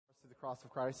cross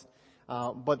of Christ.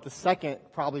 But the second,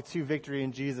 probably to victory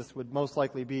in Jesus, would most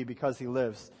likely be because he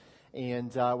lives.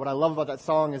 And what I love about that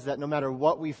song is that no matter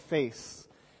what we face,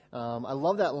 I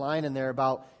love that line in there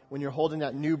about when you're holding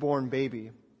that newborn baby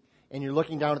and you're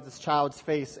looking down at this child's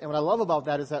face. And what I love about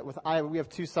that is that we have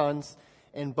two sons,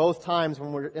 and both times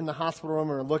when we're in the hospital room,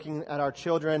 we're looking at our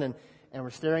children and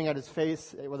we're staring at his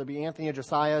face, whether it be Anthony or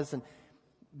Josiah's, and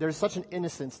there's such an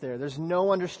innocence there. There's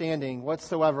no understanding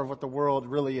whatsoever of what the world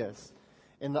really is,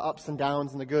 in the ups and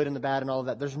downs and the good and the bad and all of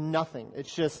that. There's nothing.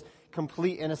 It's just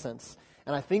complete innocence.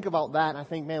 And I think about that, and I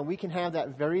think, man, we can have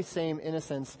that very same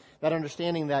innocence, that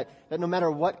understanding that no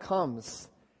matter what comes,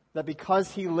 that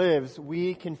because he lives,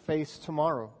 we can face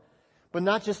tomorrow. But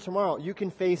not just tomorrow. You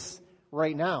can face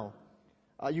right now.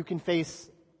 You can face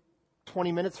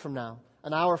 20 minutes from now,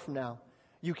 an hour from now.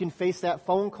 You can face that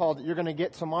phone call that you're going to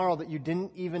get tomorrow that you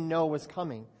didn't even know was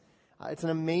coming. It's an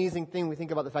amazing thing. We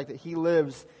think about the fact that he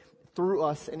lives through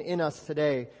us and in us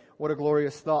today. What a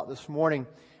glorious thought this morning.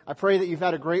 I pray that you've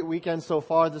had a great weekend so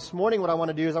far. This morning what I want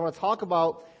to do is I want to talk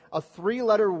about a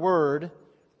 3-letter word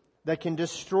that can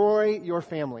destroy your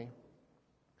family.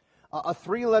 A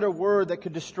 3-letter word that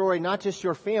could destroy not just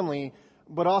your family,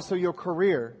 but also your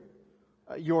career,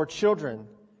 your children,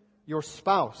 your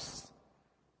spouse,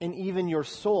 and even your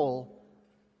soul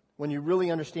when you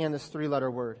really understand this 3-letter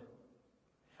word.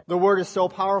 The word is so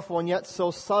powerful and yet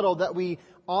so subtle that we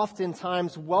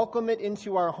oftentimes welcome it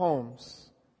into our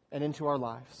homes and into our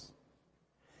lives.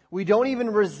 We don't even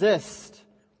resist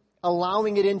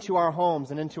allowing it into our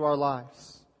homes and into our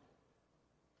lives.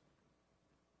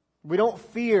 We don't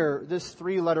fear this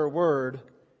 3-letter word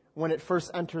when it first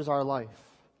enters our life.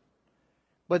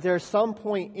 But there's some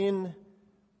point in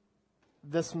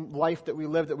this life that we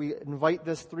live that we invite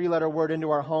this 3-letter word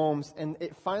into our homes, and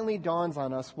it finally dawns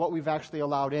on us what we've actually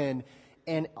allowed in,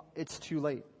 and it's too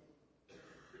late.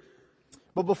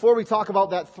 But before we talk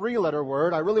about that 3-letter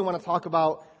word, I really want to talk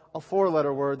about a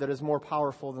 4-letter word that is more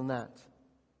powerful than that,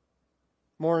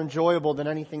 more enjoyable than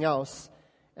anything else,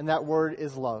 and that word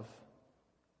is love.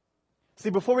 See,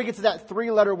 before we get to that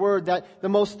 3-letter word, that the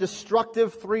most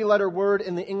destructive 3-letter word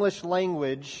in the English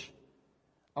language,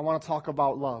 I want to talk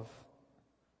about love.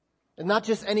 And not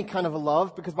just any kind of a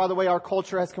love, because by the way, our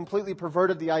culture has completely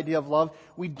perverted the idea of love.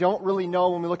 We don't really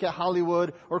know when we look at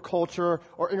Hollywood or culture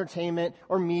or entertainment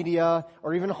or media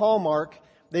or even Hallmark,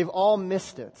 they've all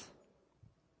missed it.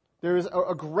 There is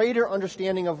a greater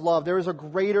understanding of love. There is a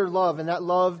greater love, and that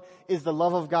love is the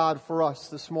love of God for us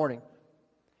this morning.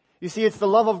 You see, it's the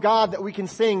love of God that we can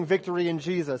sing victory in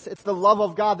Jesus. It's the love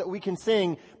of God that we can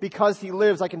sing because he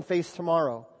lives, I can face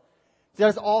tomorrow.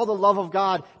 There's all the love of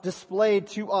God displayed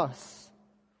to us.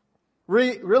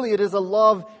 Really, it is a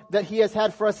love that he has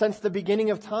had for us since the beginning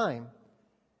of time.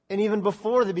 And even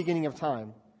before the beginning of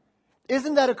time.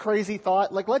 Isn't that a crazy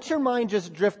thought? Like, let your mind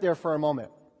just drift there for a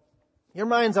moment. Your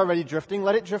mind's already drifting.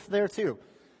 Let it drift there too.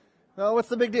 Well, what's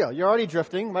the big deal? You're already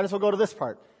drifting. Might as well go to this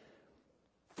part.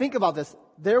 Think about this.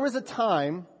 There was a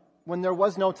time when there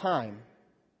was no time.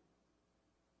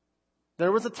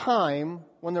 There was a time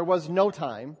when there was no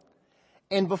time.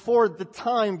 And before the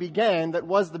time began, that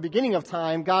was the beginning of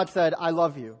time, God said, I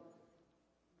love you.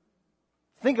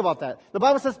 Think about that. The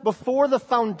Bible says, before the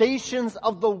foundations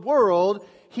of the world,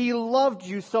 he loved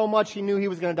you so much he knew he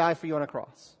was going to die for you on a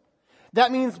cross.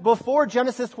 That means before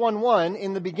Genesis 1:1,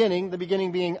 in the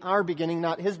beginning being our beginning,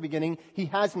 not his beginning, he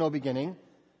has no beginning.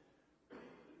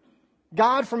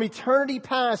 God from eternity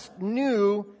past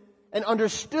knew and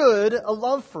understood a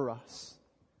love for us.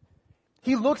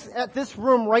 He looks at this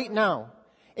room right now,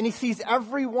 and he sees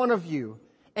every one of you,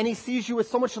 and he sees you with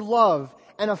so much love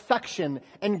and affection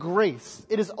and grace.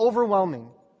 It is overwhelming.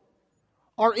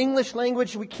 Our English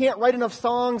language, we can't write enough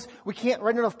songs, we can't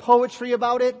write enough poetry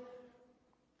about it.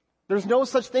 There's no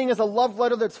such thing as a love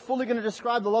letter that's fully going to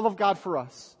describe the love of God for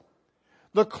us.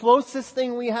 The closest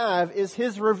thing we have is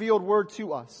his revealed word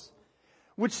to us.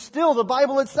 Which still, the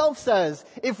Bible itself says,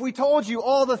 if we told you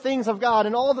all the things of God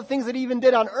and all the things that he even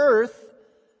did on earth,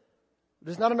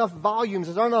 there's not enough volumes,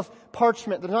 there's not enough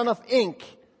parchment, there's not enough ink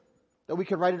that we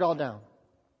could write it all down.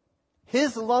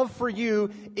 His love for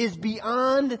you is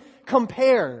beyond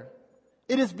compare.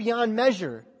 It is beyond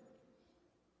measure.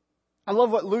 I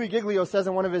love what Louis Giglio says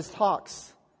in one of his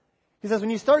talks. He says, when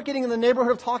you start getting in the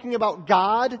neighborhood of talking about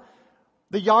God,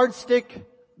 the yardstick,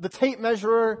 the tape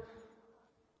measurer,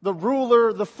 the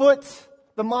ruler, the foot,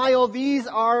 the mile, these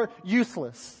are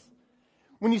useless.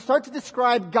 When you start to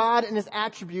describe God and his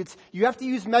attributes, you have to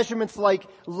use measurements like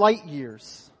light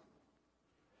years.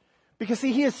 Because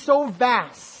see, he is so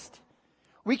vast,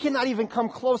 we cannot even come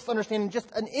close to understanding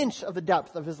just an inch of the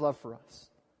depth of his love for us.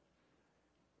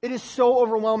 It is so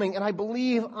overwhelming, and I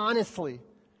believe, honestly,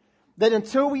 that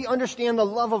until we understand the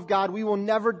love of God, we will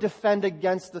never defend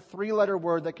against the 3-letter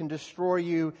word that can destroy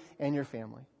you and your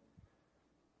family.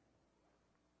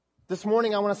 This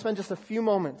morning, I want to spend just a few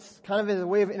moments, kind of as a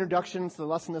way of introduction to the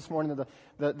lesson this morning,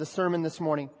 the sermon this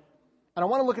morning. And I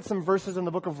want to look at some verses in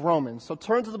the book of Romans. So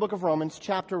turn to the book of Romans,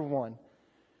 chapter 1.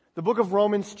 The book of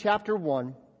Romans, chapter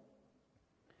 1.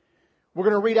 We're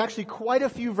going to read actually quite a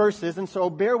few verses, and so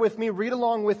bear with me, read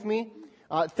along with me.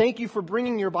 Thank you for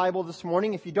bringing your Bible this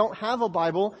morning. If you don't have a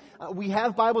Bible, we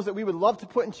have Bibles that we would love to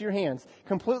put into your hands.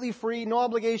 Completely free, no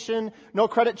obligation, no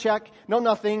credit check, no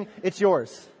nothing. It's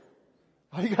yours.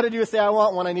 All you got to do is say, I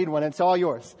want one, I need one. It's all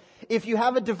yours. If you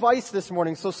have a device this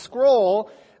morning, so scroll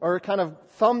or kind of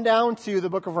thumb down to the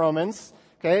book of Romans.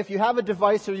 Okay, if you have a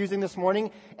device you're using this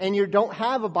morning and you don't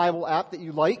have a Bible app that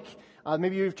you like,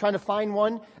 maybe you're trying to find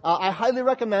one, I highly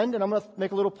recommend, and I'm going to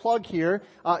make a little plug here,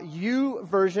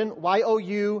 YouVersion,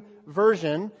 Y-O-U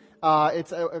version.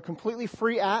 It's a completely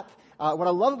free app. What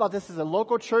I love about this is a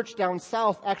local church down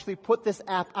south actually put this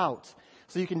app out.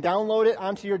 So you can download it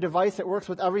onto your device. It works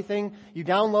with everything. You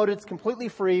download it. It's completely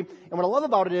free. And what I love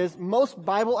about it is most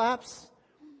Bible apps,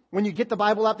 when you get the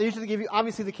Bible app, they usually give you,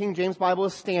 obviously the King James Bible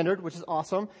is standard, which is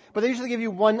awesome, but they usually give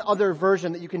you one other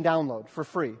version that you can download for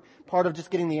free, part of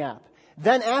just getting the app.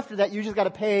 Then after that, you just got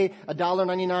to pay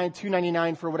 $1.99,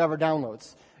 $2.99 for whatever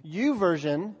downloads.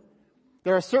 YouVersion,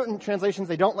 there are certain translations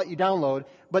they don't let you download,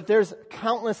 but there's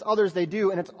countless others they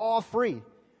do, and it's all free.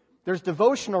 There's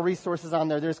devotional resources on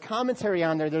there. There's commentary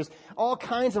on there. There's all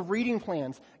kinds of reading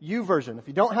plans. YouVersion. If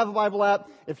you don't have a Bible app,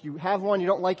 if you have one, you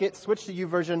don't like it, switch to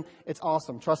YouVersion. It's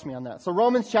awesome. Trust me on that. So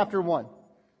Romans chapter 1.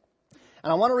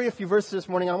 And I want to read a few verses this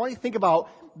morning. I want you to think about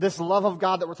this love of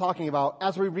God that we're talking about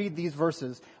as we read these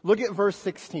verses. Look at verse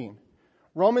 16.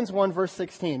 Romans 1, verse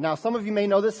 16. Now, some of you may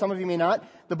know this, some of you may not.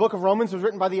 The book of Romans was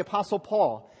written by the Apostle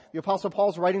Paul. The Apostle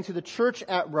Paul's writing to the church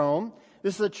at Rome.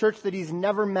 This is a church that he's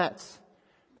never met.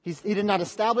 He did not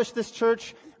establish this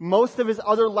church. Most of his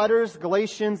other letters,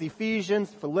 Galatians,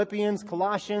 Ephesians, Philippians,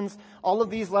 Colossians, all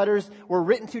of these letters were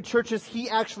written to churches he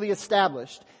actually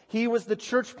established. He was the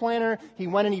church planner. He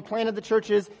went and he planted the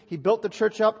churches. He built the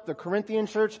church up, the Corinthian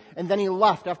church, and then he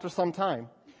left after some time.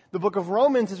 The book of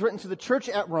Romans is written to the church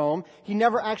at Rome. He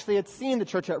never actually had seen the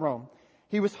church at Rome.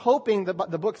 He was hoping, the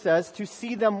book says, to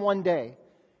see them one day.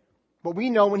 But we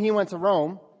know when he went to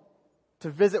Rome to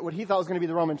visit what he thought was going to be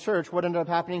the Roman church, what ended up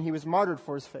happening, he was martyred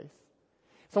for his faith.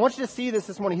 So I want you to see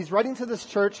this morning. He's writing to this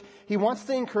church. He wants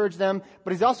to encourage them,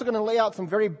 but he's also going to lay out some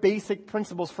very basic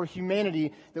principles for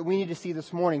humanity that we need to see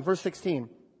this morning. Verse 16.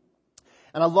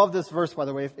 And I love this verse, by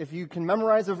the way. If you can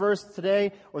memorize a verse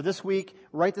today or this week,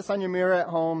 write this on your mirror at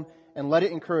home and let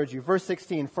it encourage you. Verse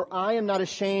 16. For I am not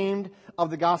ashamed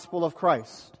of the gospel of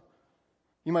Christ.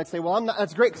 You might say, well,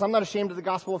 that's great because I'm not ashamed of the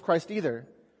gospel of Christ either.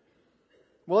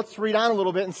 Well, let's read on a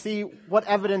little bit and see what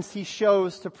evidence he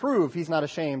shows to prove he's not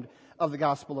ashamed of the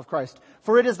gospel of Christ.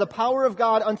 For it is the power of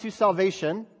God unto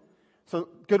salvation. So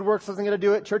good works isn't going to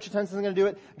do it. Church attendance isn't going to do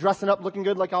it. Dressing up, looking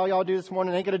good like all y'all do this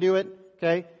morning ain't going to do it.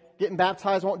 Okay? Getting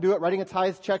baptized won't do it. Writing a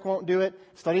tithe check won't do it.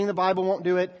 Studying the Bible won't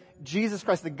do it. Jesus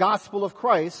Christ, the gospel of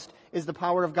Christ, is the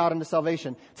power of God unto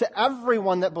salvation. To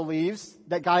everyone that believes,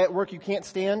 that guy at work you can't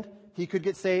stand, he could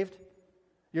get saved.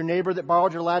 Your neighbor that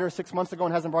borrowed your ladder 6 months ago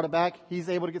and hasn't brought it back, he's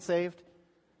able to get saved.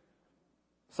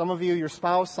 Some of you, your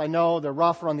spouse, I know they're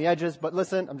rough around the edges, but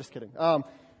listen, I'm just kidding.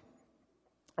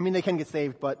 They can get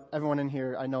saved, but everyone in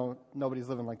here, I know nobody's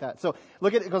living like that. So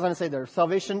look at it goes on to say there,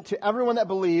 salvation to everyone that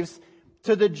believes,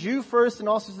 to the Jew first and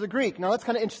also to the Greek. Now that's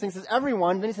kind of interesting. It says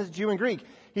everyone, then he says Jew and Greek.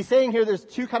 He's saying here there's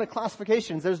two kind of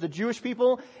classifications. There's the Jewish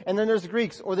people, and then there's the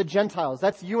Greeks or the Gentiles.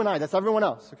 That's you and I. That's everyone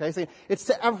else. Okay, so it's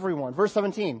to everyone. Verse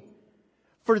 17.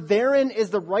 For therein is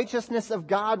the righteousness of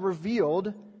God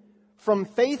revealed from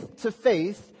faith to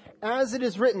faith, as it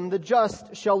is written, the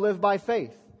just shall live by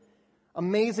faith.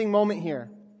 Amazing moment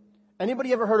here.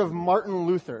 Anybody ever heard of Martin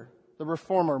Luther, the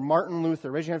reformer, Martin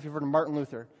Luther? Raise your hand if you've heard of Martin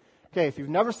Luther. Okay, if you've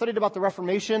never studied about the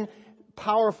Reformation,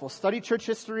 powerful. Study church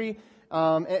history.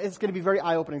 It's going to be very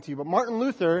eye-opening to you. But Martin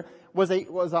Luther was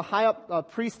a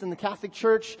high-up priest in the Catholic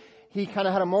Church. He kind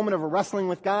of had a moment of a wrestling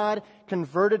with God,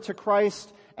 converted to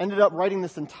Christ, ended up writing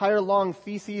this entire long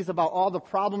thesis about all the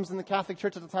problems in the Catholic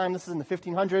Church at the time. This is in the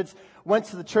 1500s. Went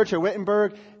to the church at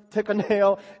Wittenberg, took a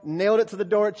nail, nailed it to the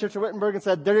door at Church of Wittenberg and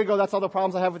said, there you go, that's all the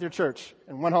problems I have with your church,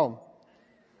 and went home.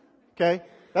 Okay?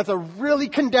 That's a really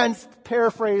condensed,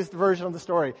 paraphrased version of the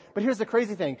story. But here's the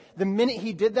crazy thing. The minute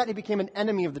he did that, he became an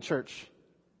enemy of the church.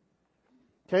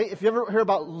 Okay? If you ever hear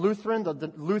about Lutheran,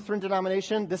 the Lutheran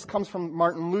denomination, this comes from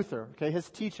Martin Luther, okay? His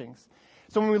teachings.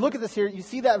 So when we look at this here, you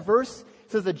see that verse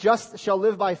It says the just shall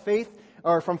live by faith,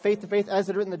 or from faith to faith, as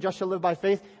it is written, the just shall live by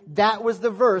faith. That was the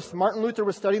verse. Martin Luther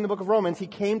was studying the book of Romans. He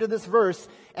came to this verse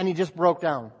and he just broke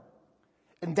down.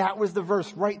 And that was the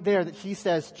verse right there that he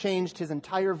says changed his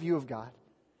entire view of God.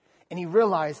 And he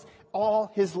realized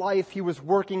all his life he was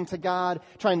working to God,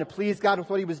 trying to please God with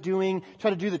what he was doing,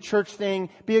 trying to do the church thing,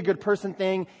 be a good person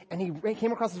thing. And he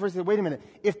came across this verse and said, wait a minute,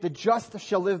 if the just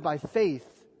shall live by faith,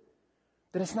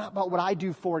 then it's not about what I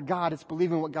do for God, it's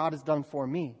believing what God has done for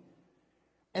me.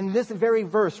 And this very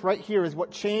verse right here is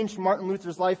what changed Martin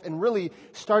Luther's life and really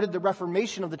started the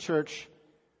Reformation of the church,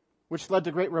 which led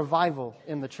to great revival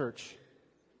in the church.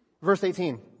 Verse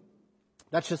 18.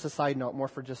 That's just a side note, more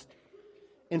for just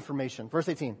information. Verse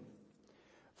 18.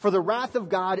 For the wrath of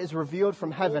God is revealed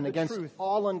from heaven against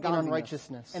all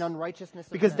ungodliness and unrighteousness,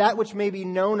 because that which may be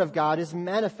known of God is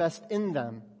manifest in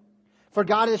them. For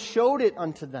God has showed it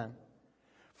unto them.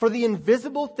 For the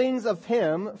invisible things of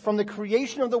Him from the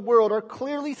creation of the world are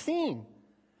clearly seen.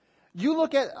 You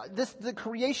look at this, the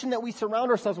creation that we surround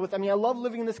ourselves with. I mean, I love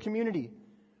living in this community.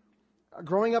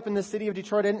 Growing up in the city of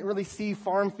Detroit, I didn't really see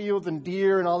farm fields and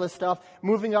deer and all this stuff.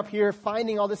 Moving up here,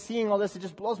 finding all this, seeing all this, it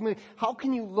just blows me. How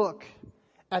can you look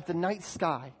at the night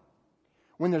sky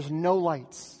when there's no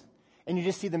lights and you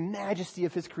just see the majesty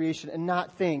of His creation and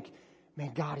not think,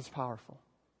 man, God is powerful.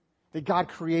 That God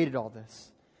created all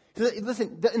this.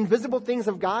 Listen, the invisible things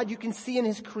of God you can see in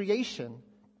His creation.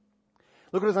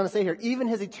 Look what it's going to say here. Even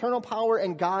His eternal power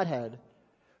and Godhead,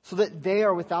 so that they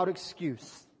are without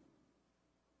excuse.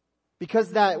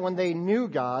 Because that when they knew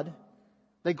God,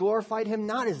 they glorified Him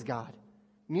not as God,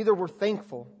 neither were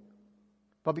thankful,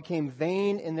 but became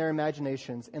vain in their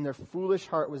imaginations, and their foolish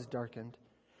heart was darkened.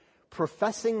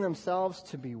 Professing themselves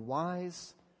to be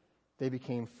wise, they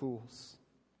became fools.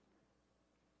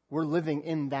 We're living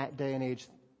in that day and age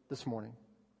this morning.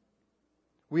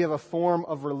 We have a form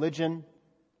of religion,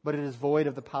 but it is void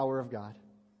of the power of God.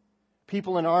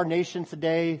 People in our nation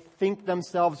today think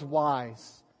themselves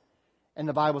wise. And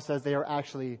the Bible says they are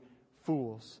actually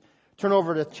fools. Turn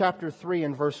over to chapter 3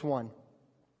 and verse 1.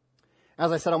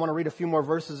 As I said, I want to read a few more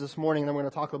verses this morning, and then we're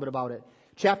going to talk a little bit about it.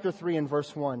 Chapter 3 and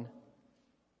verse 1. It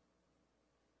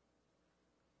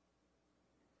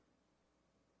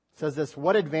says this,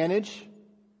 what advantage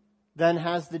then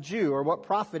has the Jew, or what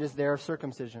profit is there of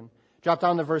circumcision? Drop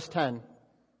down to verse 10.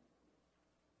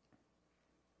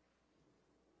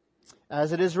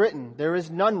 As it is written, there is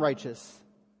none righteous,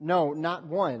 no, not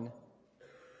one.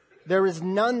 There is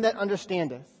none that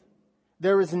understandeth.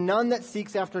 There is none that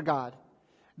seeks after God.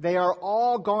 They are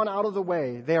all gone out of the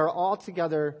way. They are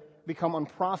altogether become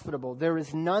unprofitable. There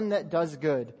is none that does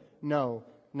good. No,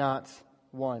 not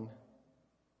one.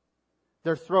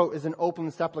 Their throat is an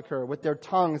open sepulchre. With their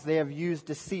tongues they have used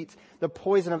deceit. The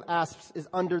poison of asps is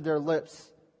under their lips,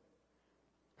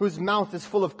 whose mouth is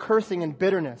full of cursing and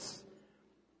bitterness.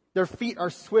 Their feet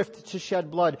are swift to shed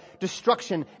blood.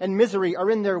 Destruction and misery are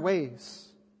in their ways.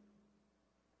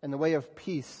 And the way of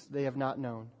peace they have not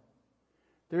known.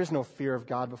 There is no fear of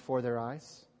God before their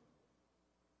eyes.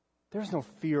 There is no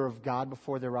fear of God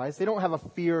before their eyes. They don't have a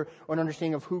fear or an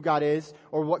understanding of who God is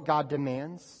or what God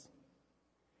demands.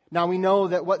 Now we know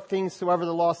that what things soever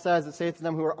the law says, it saith to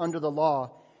them who are under the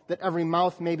law, that every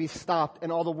mouth may be stopped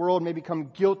and all the world may become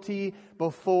guilty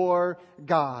before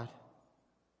God.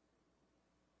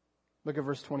 Look at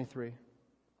verse 23.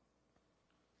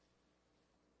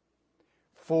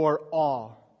 For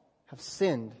all have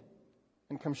sinned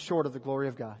and come short of the glory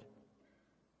of God.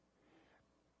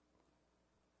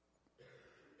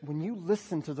 When you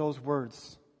listen to those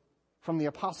words from the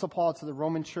Apostle Paul to the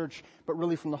Roman church, but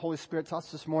really from the Holy Spirit to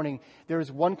us this morning, there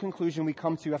is one conclusion we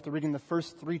come to after reading the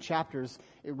first 3 chapters.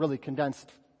 It really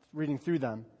condensed reading through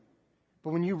them.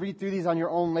 But when you read through these on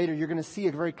your own later, you're going to see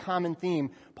a very common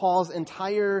theme. Paul's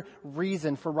entire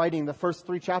reason for writing the first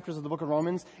 3 chapters of the book of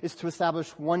Romans is to establish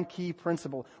one key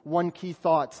principle, one key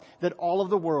thought, that all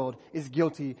of the world is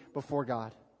guilty before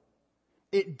God.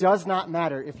 It does not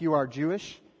matter if you are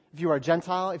Jewish, if you are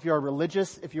Gentile, if you are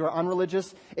religious, if you are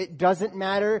unreligious. It doesn't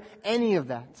matter any of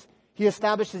that. He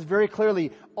establishes very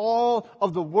clearly, all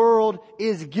of the world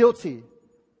is guilty.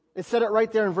 It said it right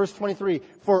there in verse 23.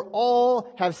 For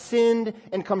all have sinned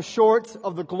and come short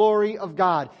of the glory of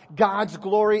God. God's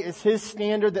glory is His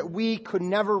standard that we could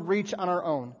never reach on our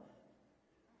own.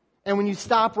 And when you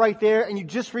stop right there and you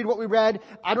just read what we read,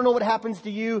 I don't know what happens to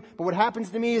you, but what happens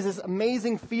to me is this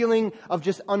amazing feeling of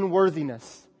just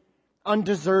unworthiness,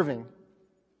 undeserving.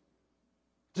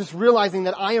 Just realizing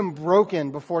that I am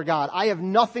broken before God. I have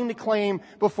nothing to claim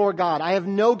before God. I have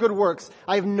no good works.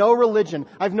 I have no religion.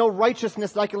 I have no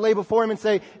righteousness that I can lay before Him and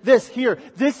say, this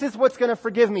is what's going to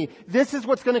forgive me. This is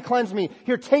what's going to cleanse me.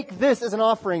 Here, take this as an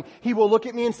offering. He will look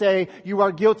at me and say, you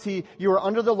are guilty. You are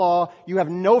under the law. You have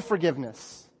no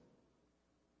forgiveness.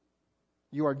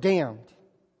 You are damned.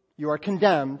 You are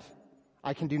condemned.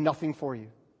 I can do nothing for you.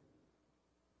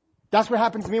 That's what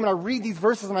happens to me when I read these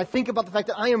verses and I think about the fact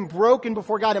that I am broken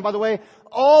before God. And by the way,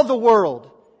 all the world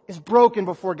is broken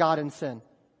before God in sin.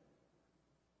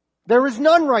 There is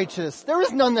none righteous. There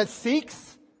is none that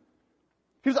seeks.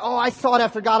 He goes, I sought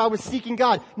after God. I was seeking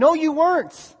God. No, you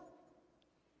weren't.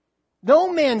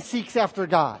 No man seeks after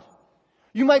God.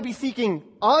 You might be seeking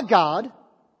a God.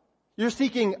 You're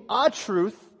seeking a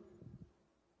truth.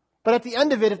 But at the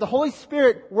end of it, if the Holy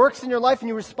Spirit works in your life and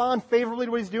you respond favorably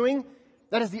to what He's doing,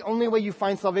 that is the only way you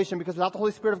find salvation, because without the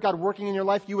Holy Spirit of God working in your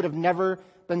life, you would have never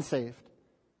been saved.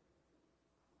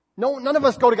 No, none of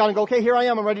us go to God and go, okay, here I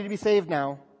am, I'm ready to be saved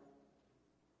now.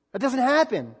 That doesn't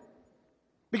happen.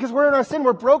 Because we're in our sin,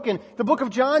 we're broken. The book of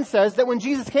John says that when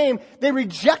Jesus came, they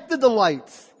rejected the light.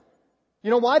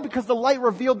 You know why? Because the light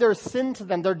revealed their sin to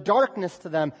them, their darkness to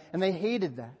them, and they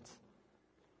hated that.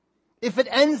 If it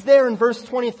ends there in verse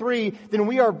 23, then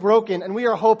we are broken, and we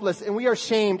are hopeless, and we are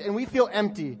shamed, and we feel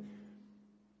empty.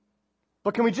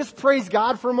 But can we just praise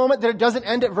God for a moment that it doesn't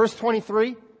end at verse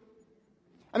 23?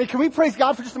 I mean, can we praise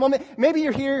God for just a moment? Maybe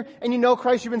you're here and you know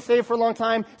Christ, you've been saved for a long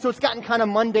time, so it's gotten kind of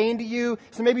mundane to you,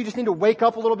 so maybe you just need to wake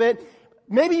up a little bit.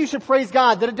 Maybe you should praise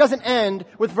God that it doesn't end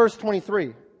with verse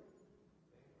 23.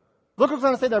 Look what's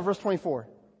going to say there, verse 24.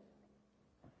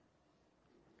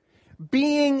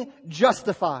 Being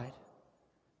justified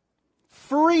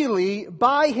freely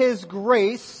by His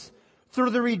grace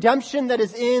through the redemption that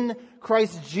is in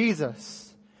Christ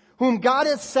Jesus, whom God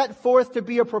has set forth to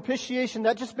be a propitiation.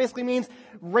 That just basically means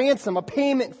ransom, a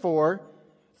payment for,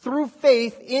 through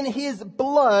faith in His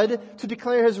blood, to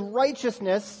declare His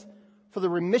righteousness for the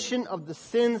remission of the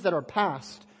sins that are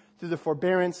past through the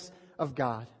forbearance of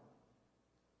God.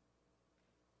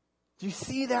 Do you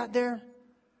see that there?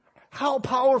 How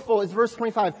powerful is verse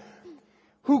 25?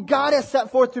 Who God has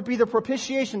set forth to be the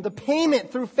propitiation, the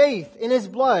payment through faith in His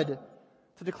blood,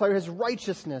 to declare His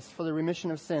righteousness for the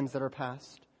remission of sins that are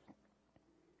past.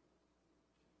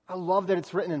 I love that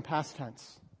it's written in past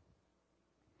tense.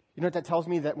 You know what that tells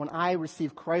me? That when I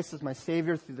receive Christ as my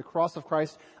Savior through the cross of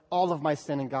Christ, all of my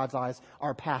sin in God's eyes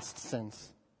are past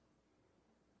sins.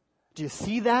 Do you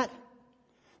see that?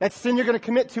 That sin you're going to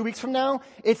commit 2 weeks from now,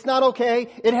 it's not okay.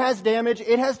 It has damage.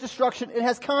 It has destruction. It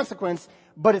has consequence.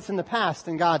 But it's in the past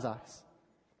in God's eyes.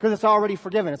 Because it's already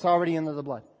forgiven. It's already under the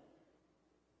blood.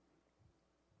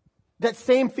 That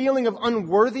same feeling of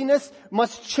unworthiness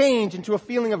must change into a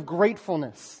feeling of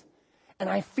gratefulness. And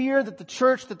I fear that the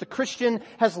church, that the Christian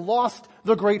has lost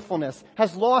the gratefulness,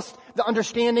 has lost the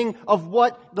understanding of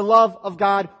what the love of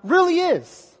God really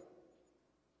is.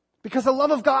 Because the love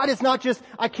of God is not just,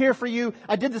 I care for you,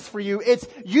 I did this for you. It's,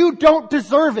 you don't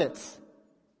deserve it.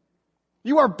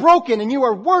 You are broken and you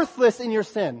are worthless in your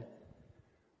sin.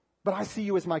 But I see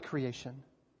you as my creation.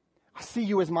 I see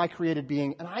you as my created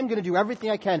being, and I'm going to do everything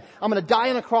I can. I'm going to die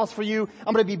on a cross for you.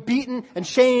 I'm going to be beaten and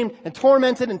shamed and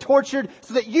tormented and tortured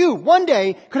so that you, one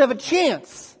day, could have a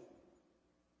chance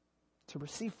to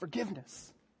receive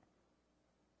forgiveness.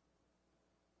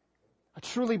 I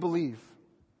truly believe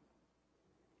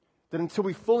that until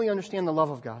we fully understand the love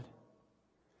of God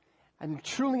and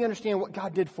truly understand what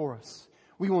God did for us,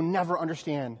 we will never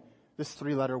understand this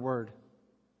 3-letter word.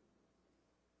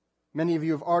 Many of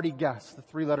you have already guessed the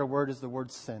 3-letter word is the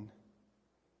word sin.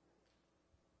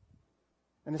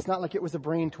 And it's not like it was a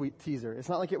brain teaser. It's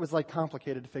not like it was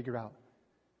complicated to figure out.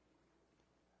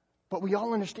 But we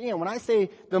all understand. When I say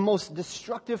the most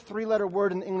destructive 3-letter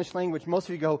word in the English language, most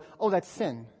of you go, oh, that's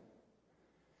sin.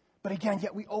 But again,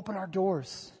 yet we open our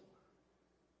doors.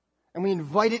 And we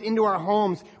invite it into our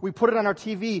homes. We put it on our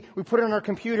TV. We put it on our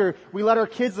computer. We let our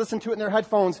kids listen to it in their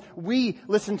headphones. We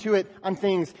listen to it on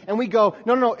things. And we go,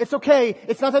 no, it's okay.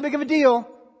 It's not that big of a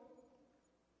deal.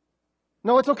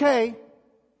 No, it's okay.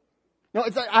 No,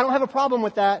 I don't have a problem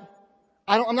with that.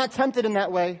 I'm not tempted in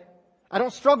that way. I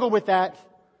don't struggle with that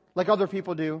like other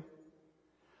people do.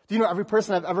 Do you know every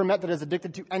person I've ever met that is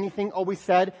addicted to anything always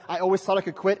said, I always thought I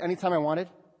could quit anytime I wanted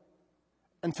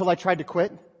until I tried to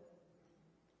quit?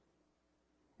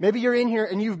 Maybe you're in here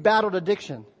and you've battled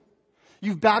addiction.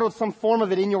 You've battled some form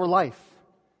of it in your life.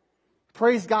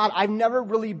 Praise God, I've never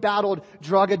really battled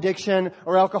drug addiction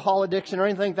or alcohol addiction or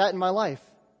anything like that in my life.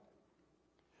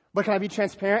 But can I be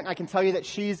transparent? I can tell you that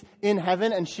she's in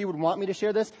heaven and she would want me to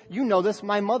share this. You know this.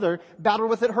 My mother battled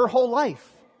with it her whole life.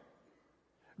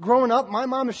 Growing up, my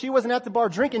mom, if she wasn't at the bar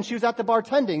drinking, she was at the bar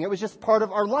tending. It was just part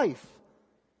of our life.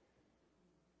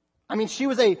 I mean, she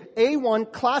was a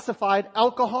A1 classified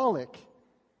alcoholic.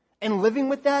 And living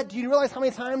with that, do you realize how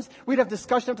many times we'd have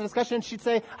discussion after discussion and she'd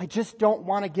say, I just don't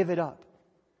want to give it up.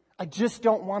 I just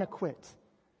don't want to quit.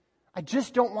 I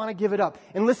just don't want to give it up.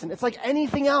 And listen, it's like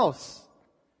anything else.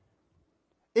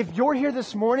 If you're here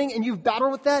this morning and you've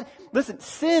battled with that, listen,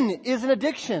 sin is an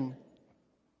addiction.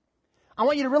 I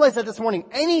want you to realize that this morning.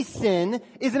 Any sin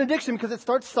is an addiction because it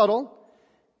starts subtle,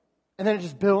 and then it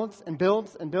just builds and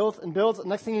builds and builds and builds. And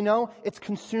next thing you know, it's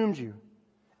consumed you.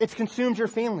 It's consumed your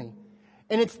family.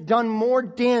 And it's done more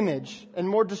damage and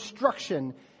more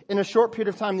destruction in a short period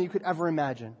of time than you could ever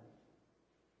imagine.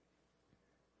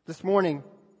 This morning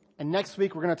and next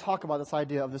week, we're going to talk about this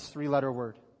idea of this 3-letter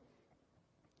word.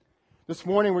 This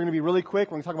morning, we're going to be really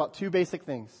quick. We're going to talk about 2 basic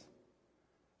things.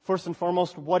 First and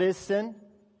foremost, what is sin?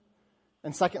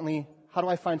 And secondly, how do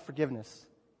I find forgiveness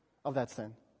of that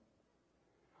sin?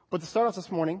 But to start off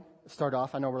this morning,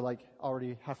 I know we're like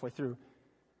already halfway through.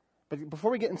 But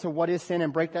before we get into what is sin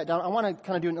and break that down, I want to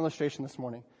kind of do an illustration this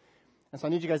morning. And so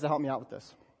I need you guys to help me out with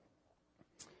this.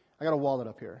 I got a wallet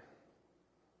up here.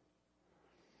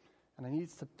 And I need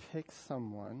to pick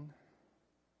someone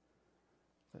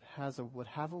that would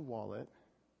have a wallet.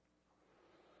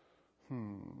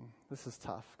 This is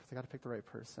tough because I got to pick the right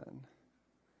person.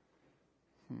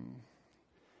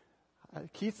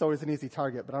 Keith's always an easy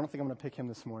target, but I don't think I'm going to pick him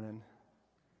this morning.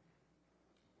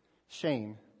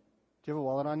 Shane, do you have a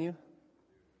wallet on you?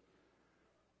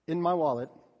 In my wallet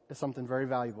is something very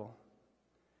valuable.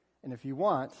 And if you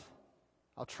want,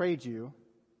 I'll trade you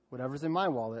whatever's in my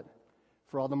wallet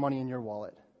for all the money in your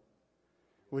wallet.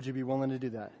 Would you be willing to do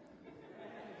that?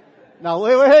 Now,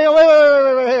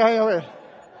 wait.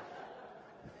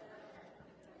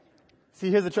 See,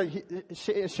 here's the trick.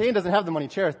 Shane doesn't have the money,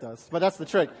 Cherith does, but that's the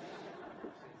trick.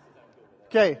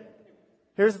 Okay,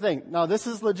 here's the thing. Now, this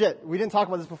is legit. We didn't talk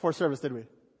about this before service, did we?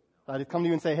 I did come to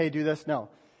you and say, hey, do this? No.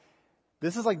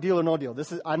 This is like deal or no deal.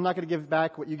 I'm not going to give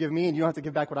back what you give me, and you don't have to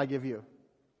give back what I give you.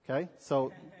 Okay?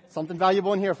 So, something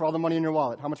valuable in here for all the money in your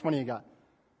wallet. How much money you got?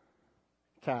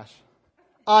 Cash.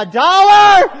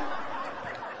 $1!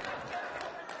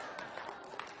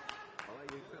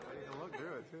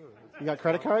 You got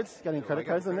credit cards? Got any credit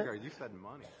cards in there? You said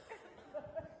money.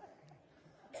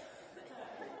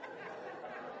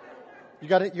 You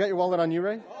got it? You got your wallet on you,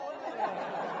 Ray?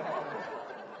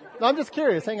 No, I'm just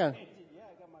curious. Hang on. Yeah,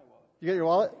 I got my wallet. You got your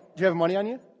wallet? Do you have money on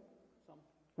you? Some.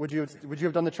 Would you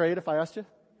have done the trade if I asked you?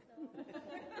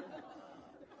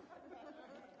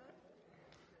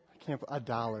 I can't.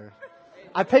 $1.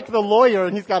 I picked the lawyer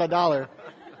and he's got $1.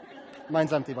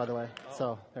 Mine's empty, by the way.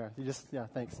 So there.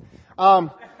 Thanks.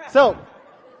 So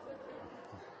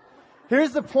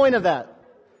here's the point of that.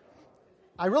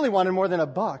 I really wanted more than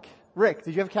 $1. Rick,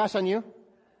 did you have cash on you?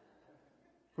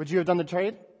 Would you have done the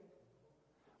trade?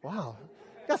 Wow.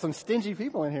 Got some stingy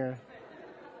people in here.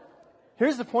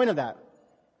 Here's the point of that.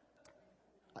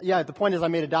 Yeah, the point is I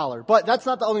made $1. But that's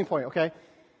not the only point, okay?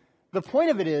 The point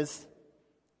of it is,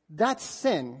 that's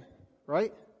sin,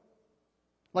 right?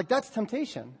 Like, that's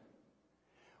temptation.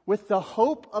 With the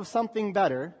hope of something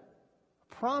better,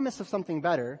 promise of something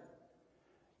better,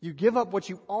 you give up what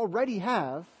you already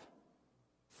have,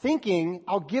 thinking,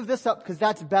 I'll give this up because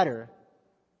that's better.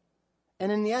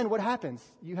 And in the end, what happens?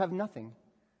 You have nothing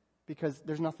because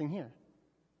there's nothing here.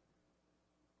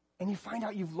 And you find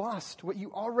out you've lost what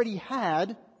you already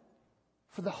had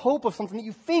for the hope of something that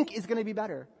you think is going to be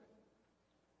better.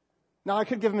 Now, I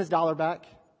could give him his $1 back,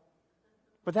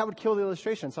 but that would kill the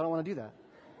illustration, so I don't want to do that.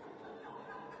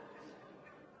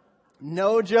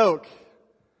 No joke.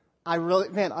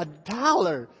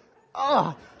 $1.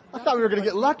 Oh, I thought we were going to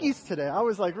get Lucky's today. I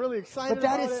was like really excited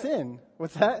about it. But that is sin.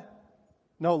 What's that?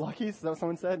 No Lucky's? Is that what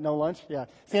someone said? No lunch? Yeah.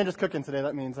 Sandra's cooking today.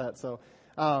 That means that. So,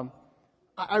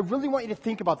 I really want you to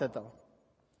think about that though.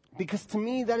 Because to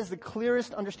me, that is the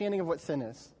clearest understanding of what sin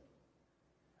is.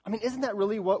 I mean, isn't that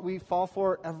really what we fall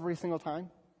for every single time?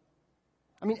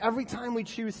 I mean, every time we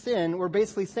choose sin, we're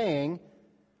basically saying,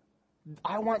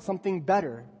 I want something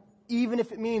better, even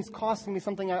if it means costing me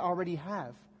something I already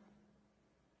have.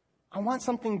 I want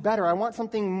something better. I want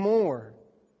something more.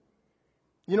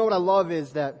 You know what I love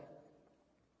is that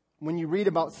when you read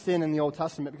about sin in the Old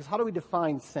Testament, because how do we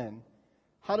define sin?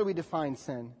 How do we define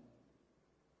sin?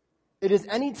 It is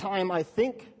any time I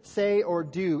think, say, or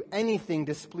do anything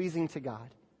displeasing to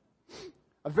God.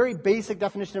 A very basic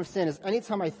definition of sin is any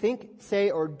time I think, say,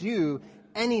 or do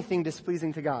anything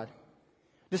displeasing to God.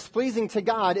 Displeasing to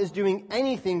God is doing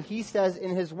anything He says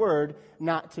in His Word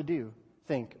not to do,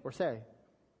 think, or say.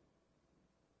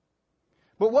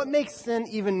 But what makes sin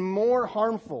even more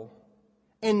harmful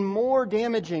and more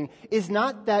damaging is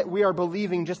not that we are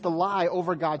believing just a lie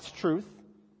over God's truth.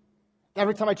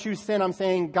 Every time I choose sin, I'm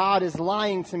saying God is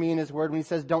lying to me in His Word when He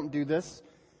says, don't do this.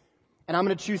 And I'm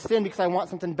going to choose sin because I want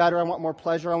something better, I want more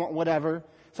pleasure, I want whatever.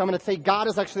 So I'm going to say God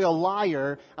is actually a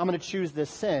liar, I'm going to choose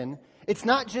this sin. It's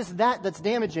not just that that's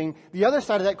damaging. The other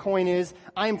side of that coin is,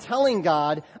 I'm telling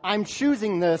God, I'm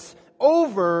choosing this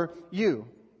over you.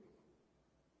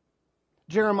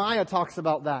 Jeremiah talks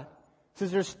about that. He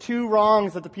says there's two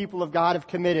wrongs that the people of God have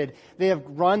committed. They have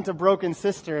run to broken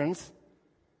cisterns.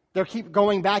 They keep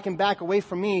going back and back away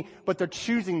from me, but they're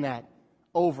choosing that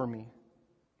over me.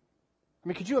 I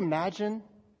mean, could you imagine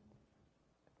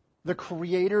the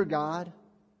Creator God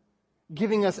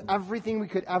giving us everything we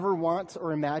could ever want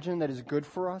or imagine that is good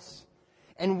for us,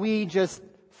 and we just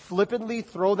flippantly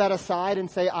throw that aside and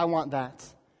say, I want that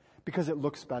because it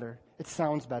looks better, it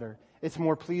sounds better, it's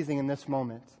more pleasing in this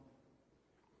moment.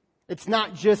 It's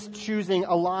not just choosing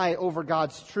a lie over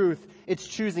God's truth, it's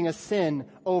choosing a sin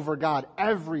over God.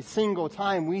 Every single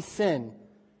time we sin,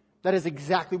 that is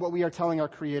exactly what we are telling our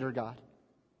Creator God.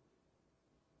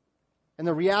 And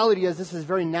the reality is this is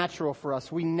very natural for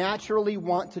us. We naturally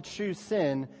want to choose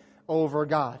sin over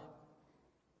God.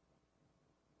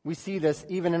 We see this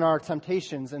even in our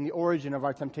temptations and the origin of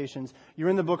our temptations. You're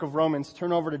in the book of Romans.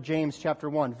 Turn over to James chapter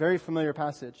 1. Very familiar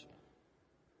passage.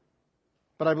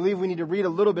 But I believe we need to read a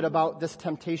little bit about this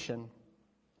temptation.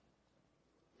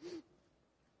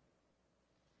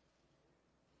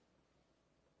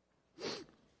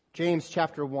 James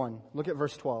chapter 1. Look at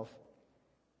verse 12.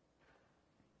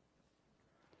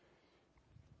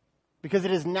 Because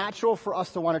it is natural for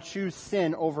us to want to choose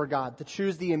sin over God, to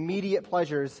choose the immediate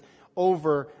pleasures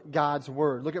over God's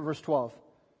word. Look at verse 12.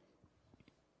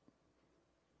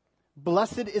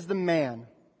 Blessed is the man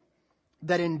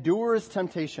that endures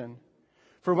temptation,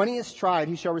 for when he is tried,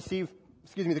 he shall receive,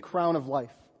 the crown of life,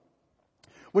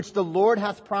 which the Lord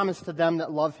hath promised to them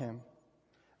that love him.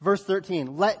 Verse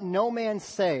 13, let no man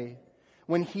say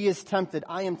when he is tempted,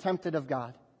 I am tempted of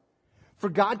God. For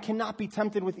God cannot be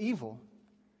tempted with evil,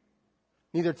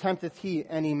 neither tempteth he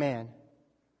any man.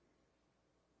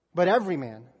 But every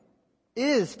man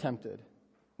is tempted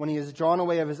when he is drawn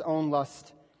away of his own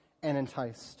lust and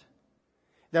enticed.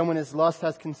 Then when his lust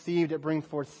has conceived, it brings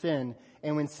forth sin,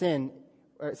 and sin,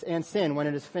 when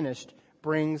it is finished,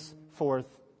 brings forth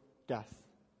death.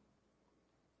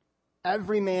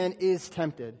 Every man is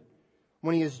tempted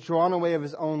when he is drawn away of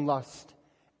his own lust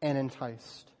and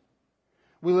enticed.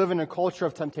 We live in a culture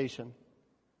of temptation.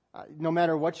 No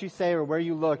matter what you say or where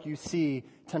you look, you see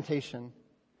temptation.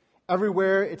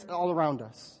 Everywhere, it's all around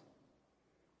us.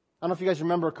 I don't know if you guys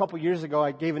remember, a couple years ago,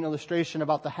 I gave an illustration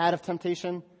about the hat of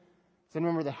temptation. Does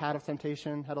anyone remember the hat of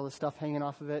temptation? Had all this stuff hanging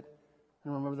off of it?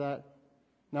 Anyone remember that?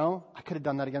 No? I could have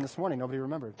done that again this morning. Nobody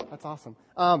remembered. That's awesome.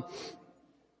 But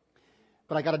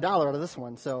I got $1 out of this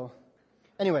one, so.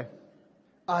 Anyway,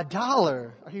 $1.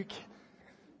 Are you kidding?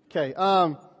 Okay.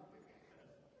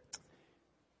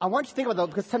 I want you to think about that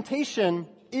because temptation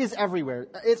is everywhere.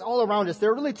 It's all around us. There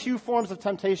are really two forms of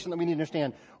temptation that we need to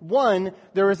understand. One,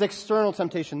 there is external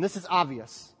temptation. This is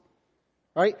obvious,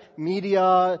 right?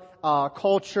 Media,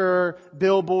 culture,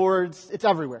 billboards, it's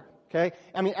everywhere, okay?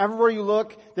 I mean, everywhere you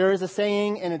look, there is a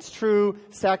saying, and it's true,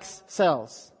 sex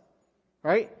sells,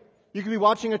 right? You could be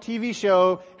watching a TV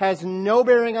show, has no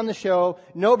bearing on the show,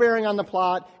 no bearing on the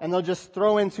plot, and they'll just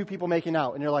throw in two people making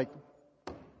out, and you're like,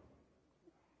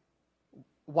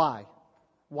 why?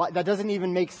 That doesn't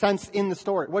even make sense in the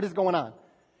story. What is going on?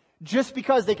 Just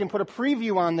because they can put a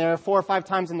preview on there 4 or 5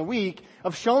 times in the week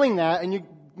of showing that, and you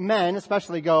men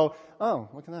especially go, oh,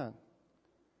 look at that.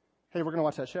 Hey, we're going to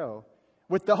watch that show.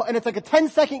 And it's like a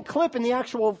 10-second clip in the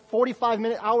actual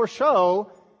 45-minute hour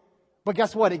show, but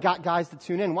guess what? It got guys to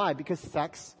tune in. Why? Because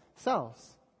sex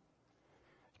sells.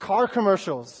 Car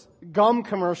commercials, gum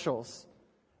commercials,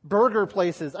 burger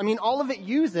places. I mean, all of it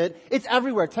use it. It's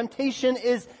everywhere. Temptation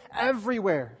is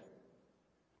everywhere.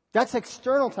 That's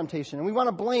external temptation. And we want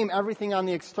to blame everything on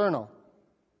the external.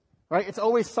 Right? It's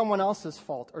always someone else's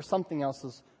fault or something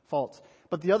else's fault.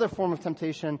 But the other form of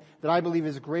temptation that I believe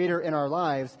is greater in our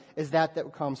lives is that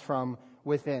comes from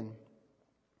within.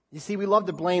 You see, we love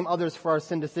to blame others for our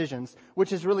sin decisions,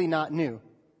 which is really not new.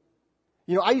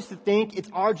 You know, I used to think it's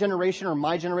our generation or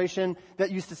my generation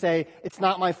that used to say, it's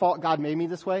not my fault, God made me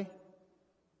this way.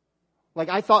 Like,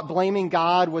 I thought blaming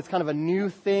God was kind of a new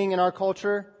thing in our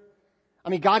culture. I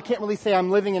mean, God can't really say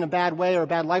I'm living in a bad way or a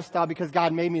bad lifestyle because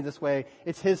God made me this way.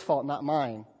 It's His fault, not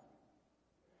mine.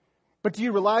 But do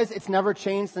you realize it's never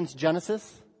changed since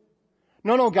Genesis?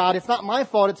 No, God, it's not my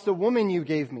fault. It's the woman you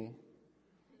gave me.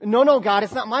 No, God,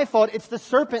 it's not my fault. It's the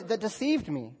serpent that deceived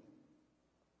me.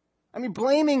 I mean,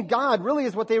 blaming God really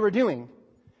is what they were doing.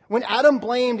 When Adam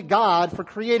blamed God for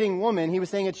creating woman, he was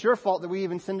saying it's your fault that we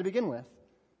even sinned to begin with.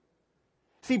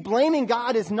 See, blaming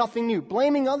God is nothing new.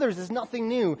 Blaming others is nothing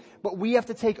new. But we have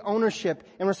to take ownership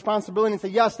and responsibility and say,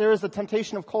 yes, there is a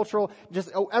temptation of cultural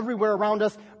just everywhere around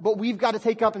us, but we've got to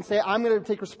take up and say, I'm going to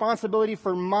take responsibility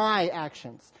for my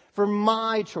actions, for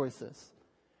my choices.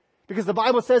 Because the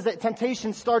Bible says that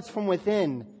temptation starts from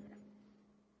within.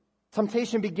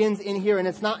 Temptation begins in here, and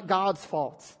it's not God's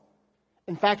fault.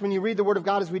 In fact, when you read the Word of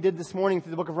God as we did this morning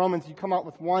through the book of Romans, you come out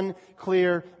with one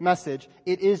clear message.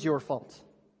 It is your fault.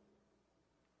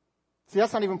 See,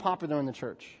 that's not even popular in the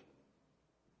church.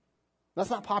 That's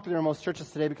not popular in most churches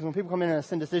today, because when people come in a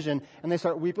sin decision and they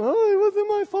start weeping, oh, it wasn't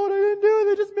my fault, I didn't do it,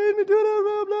 they just made me do it,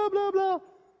 blah, blah, blah, blah.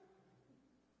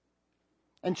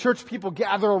 And church people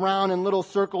gather around in little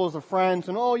circles of friends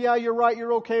and, oh yeah, you're right,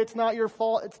 you're okay, it's not your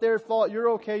fault, it's their fault,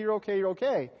 you're okay, you're okay, you're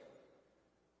okay.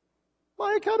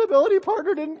 My accountability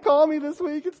partner didn't call me this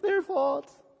week, it's their fault.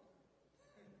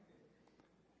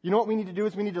 You know what we need to do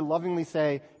is we need to lovingly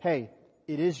say, hey,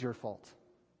 it is your fault.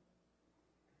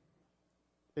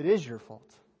 It is your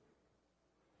fault.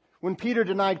 When Peter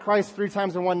denied Christ 3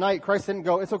 times in one night, Christ didn't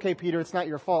go, it's okay, Peter, it's not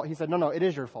your fault. He said, no, it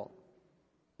is your fault.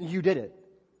 You did it.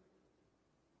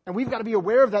 And we've got to be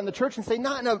aware of that in the church and say,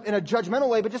 not in a judgmental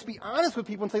way, but just be honest with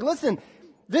people and say, listen,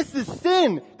 this is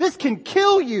sin. This can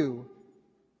kill you.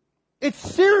 It's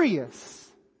serious.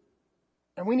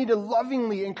 And we need to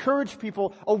lovingly encourage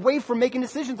people away from making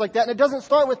decisions like that. And it doesn't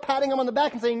start with patting them on the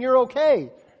back and saying, you're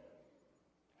okay.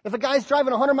 If a guy's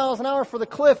driving 100 miles an hour for the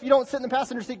cliff, you don't sit in the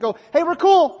passenger seat and go, hey, we're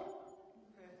cool.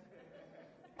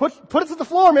 Put it to the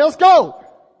floor, man, let's go.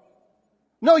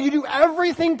 No, you do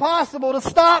everything possible to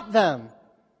stop them.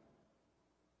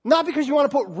 Not because you want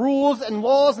to put rules and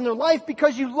laws in their life,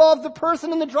 because you love the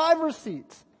person in the driver's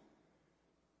seat.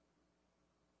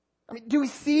 I mean, do we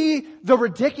see the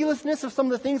ridiculousness of some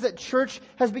of the things that church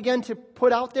has begun to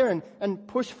put out there and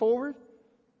push forward?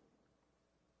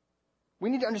 We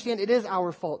need to understand it is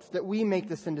our fault that we make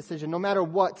this sin decision, no matter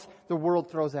what the world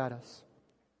throws at us.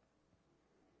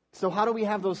 So how do we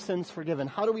have those sins forgiven?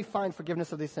 How do we find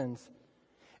forgiveness of these sins?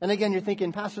 And again, you're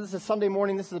thinking, Pastor, this is Sunday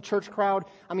morning, this is a church crowd.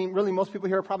 I mean, really, most people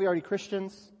here are probably already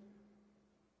Christians.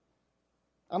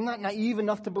 I'm not naive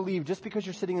enough to believe just because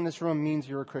you're sitting in this room means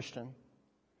you're a Christian.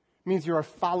 It means you're a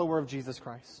follower of Jesus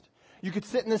Christ. You could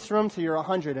sit in this room till you're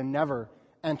 100 and never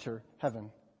enter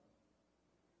heaven.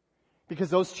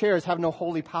 Because those chairs have no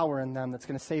holy power in them that's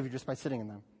going to save you just by sitting in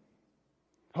them.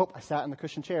 I sat in the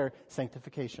cushion chair,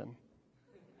 sanctification.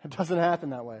 It doesn't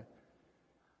happen that way.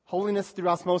 Holiness through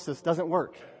osmosis doesn't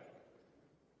work.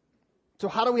 So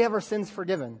how do we have our sins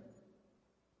forgiven?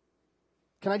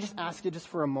 Can I just ask you just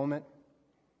for a moment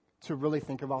to really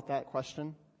think about that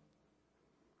question?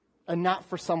 And not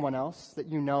for someone else that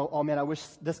you know, oh man, I wish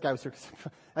this guy was here because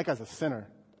that guy's a sinner.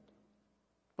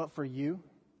 But for you,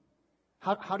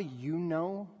 how do you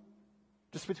know,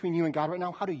 just between you and God right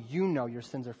now, how do you know your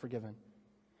sins are forgiven?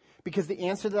 Because the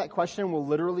answer to that question will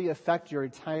literally affect your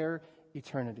entire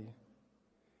eternity.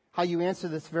 How you answer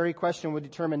this very question would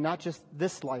determine not just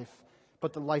this life,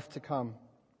 but the life to come.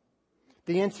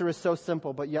 The answer is so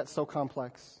simple, but yet so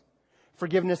complex.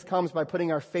 Forgiveness comes by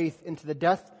putting our faith into the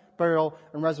death, burial,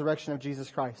 and resurrection of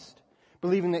Jesus Christ.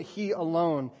 Believing that He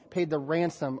alone paid the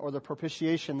ransom or the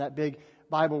propitiation, that big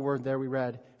Bible word there we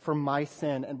read, for my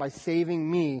sin, and by saving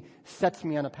me, sets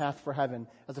me on a path for heaven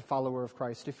as a follower of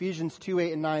Christ. Ephesians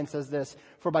 2:8-9 says this,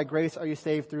 for by grace are you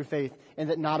saved through faith, and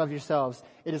that not of yourselves.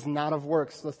 It is not of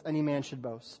works, lest any man should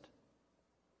boast.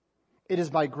 It is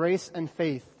by grace and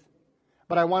faith.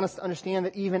 But I want us to understand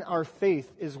that even our faith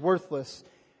is worthless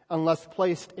unless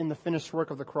placed in the finished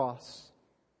work of the cross.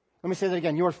 Let me say that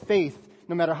again. Your faith,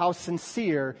 no matter how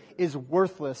sincere, is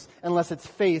worthless unless it's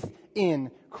faith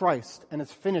in Christ and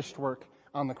its finished work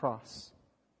on the cross.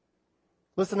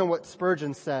 Listen to what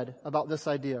Spurgeon said about this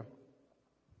idea.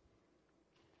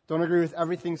 Don't agree with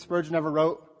everything Spurgeon ever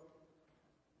wrote,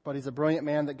 but he's a brilliant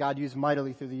man that God used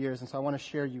mightily through the years, and so I want to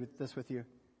share this with you.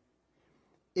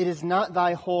 It is not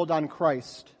thy hold on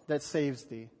Christ that saves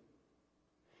thee.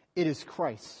 It is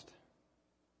Christ.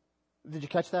 Did you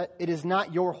catch that? It is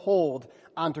not your hold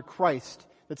onto Christ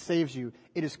that saves you.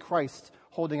 It is Christ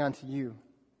holding on to you.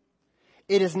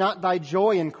 It is not thy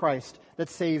joy in Christ that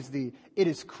saves thee. It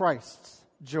is Christ's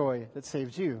joy that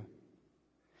saves you.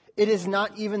 It is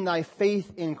not even thy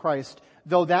faith in Christ,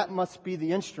 though that must be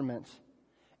the instrument.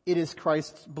 It is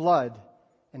Christ's blood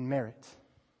and merit.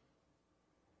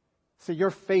 So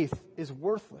your faith is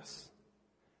worthless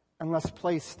unless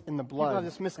placed in the blood. People have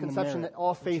this misconception that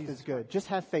all faith is good. Just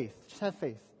have faith. Just have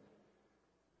faith.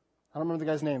 I don't remember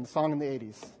the guy's name. The song in the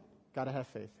 80s. Gotta have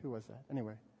faith. Who was that?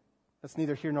 Anyway, that's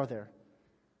neither here nor there.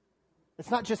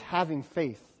 It's not just having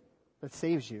faith that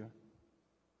saves you.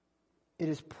 It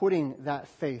is putting that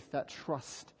faith, that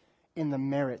trust in the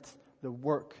merit, the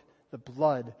work, the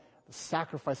blood, the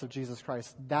sacrifice of Jesus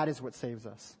Christ. That is what saves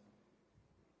us.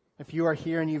 If you are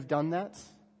here and you've done that,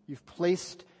 you've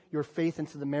placed your faith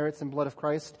into the merits and blood of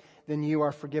Christ, then you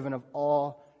are forgiven of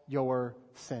all your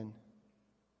sin.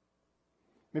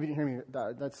 Maybe you didn't hear me.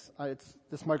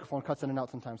 This microphone cuts in and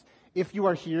out sometimes. If you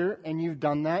are here and you've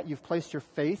done that, you've placed your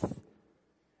faith,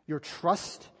 your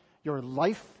trust, your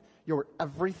life, your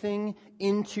everything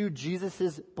into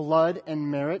Jesus' blood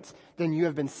and merit, then you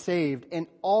have been saved. And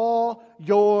all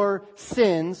your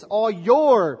sins,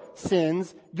 your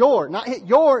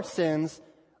sins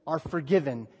are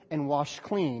forgiven and washed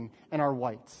clean and are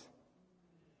white.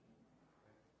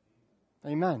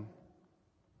 Amen.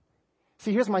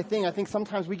 See, here's my thing. I think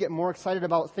sometimes we get more excited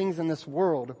about things in this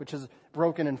world, which is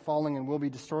broken and falling and will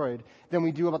be destroyed, than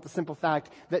we do about the simple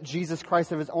fact that Jesus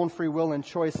Christ, of His own free will and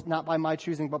choice, not by my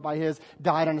choosing, but by His,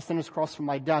 died on a sinner's cross for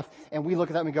my death. And we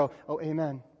look at that and we go, oh,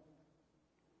 amen.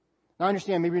 Now, I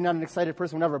understand maybe you're not an excited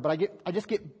person, whatever, but I just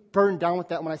get burned down with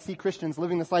that when I see Christians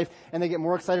living this life and they get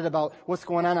more excited about what's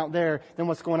going on out there than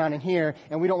what's going on in here.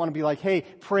 And we don't want to be like, hey,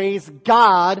 praise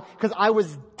God, because I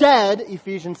was dead,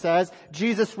 Ephesians says.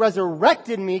 Jesus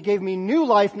resurrected me, gave me new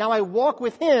life. Now I walk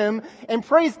with Him, and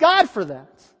praise God for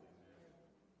that.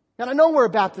 And I know we're a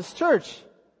Baptist church.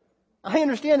 I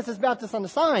understand it says Baptist on the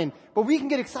sign, but we can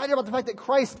get excited about the fact that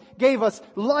Christ gave us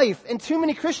life. And too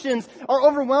many Christians are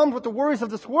overwhelmed with the worries of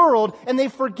this world, and they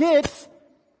forget,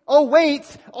 oh wait,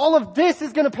 all of this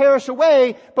is going to perish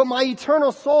away, but my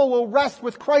eternal soul will rest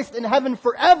with Christ in heaven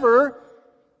forever.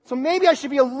 So maybe I should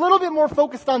be a little bit more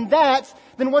focused on that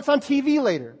than what's on TV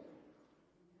later.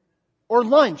 Or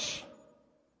lunch.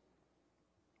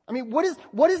 I mean, what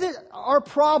is it our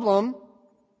problem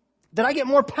that I get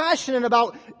more passionate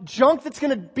about junk that's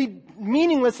going to be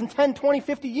meaningless in 10, 20,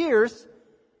 50 years,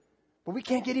 but we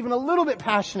can't get even a little bit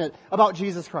passionate about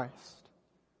Jesus Christ?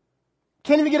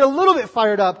 Can't even get a little bit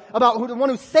fired up about the one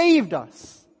who saved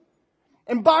us.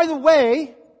 And by the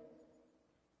way,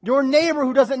 your neighbor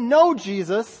who doesn't know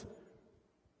Jesus,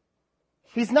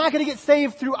 he's not going to get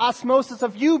saved through osmosis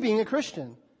of you being a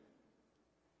Christian.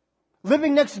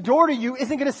 Living next door to you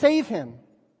isn't going to save him.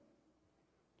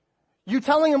 You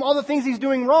telling him all the things he's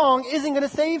doing wrong isn't going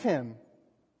to save him.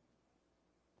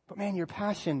 But man, your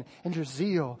passion and your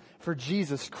zeal for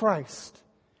Jesus Christ,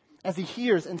 as He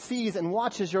hears and sees and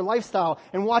watches your lifestyle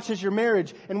and watches your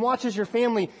marriage and watches your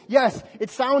family. Yes,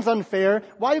 it sounds unfair.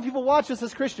 Why do people watch us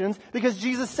as Christians? Because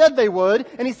Jesus said they would,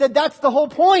 and He said that's the whole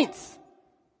point.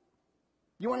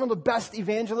 You want to know the best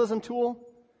evangelism tool?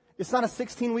 It's not a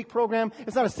 16-week program.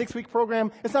 It's not a 6-week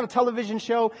program. It's not a television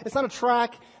show. It's not a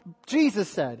track. Jesus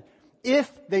said,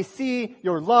 if they see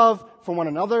your love for one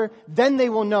another, then they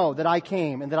will know that I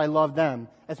came and that I love them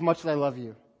as much as I love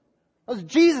you. Those are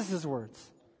Jesus' words.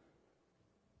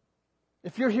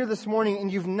 If you're here this morning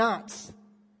and you've not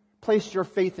placed your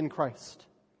faith in Christ,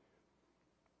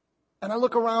 and I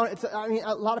look around,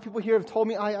 a lot of people here have told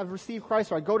me I've received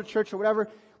Christ or I go to church or whatever.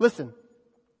 Listen,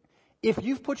 if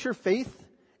you've put your faith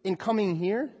in coming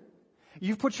here,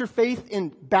 you've put your faith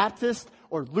in Baptist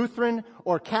or Lutheran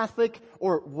or Catholic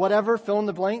or whatever, fill in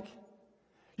the blank.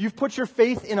 You've put your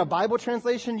faith in a Bible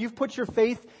translation. You've put your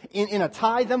faith in a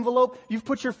tithe envelope. You've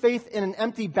put your faith in an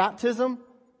empty baptism.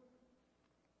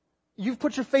 You've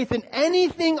put your faith in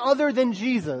anything other than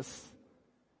Jesus.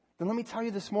 Then let me tell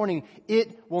you this morning,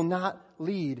 it will not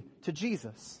lead to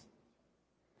Jesus.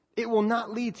 It will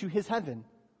not lead to His heaven.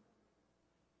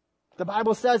 The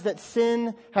Bible says that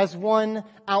sin has one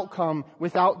outcome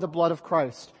without the blood of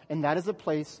Christ, and that is a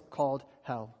place called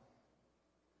hell.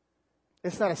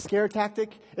 It's not a scare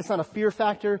tactic. It's not a fear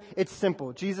factor. It's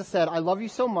simple. Jesus said, I love you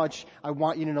so much, I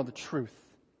want you to know the truth.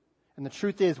 And the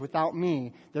truth is, without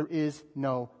me, there is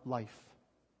no life.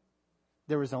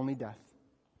 There is only death.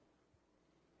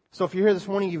 So if you're here this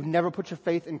morning, you've never put your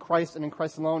faith in Christ and in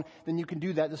Christ alone, then you can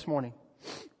do that this morning.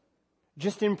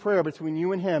 Just in prayer between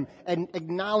you and Him, and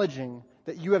acknowledging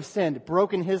that you have sinned,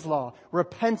 broken His law,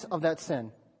 repent of that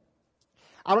sin.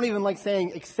 I don't even like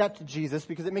saying accept Jesus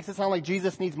because it makes it sound like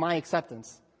Jesus needs my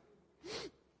acceptance.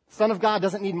 Son of God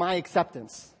doesn't need my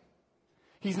acceptance.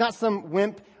 He's not some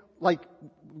wimp,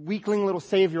 weakling little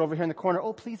savior over here in the corner.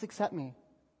 Oh, please accept me.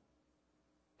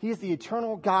 He is the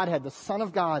eternal Godhead, the Son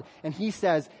of God, and He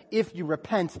says, if you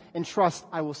repent and trust,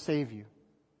 I will save you.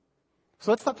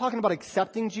 So let's stop talking about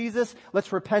accepting Jesus.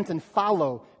 Let's repent and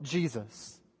follow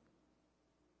Jesus.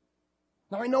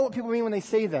 Now I know what people mean when they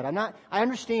say that. I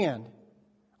understand.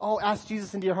 Oh, ask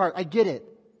Jesus into your heart. I get it.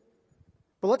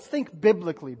 But let's think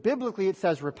biblically. Biblically it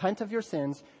says repent of your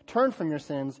sins, turn from your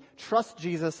sins, trust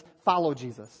Jesus, follow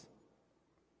Jesus.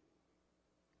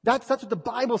 That's what the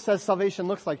Bible says salvation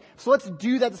looks like. So let's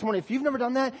do that this morning. If you've never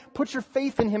done that, put your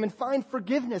faith in Him and find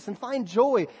forgiveness and find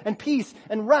joy and peace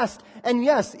and rest and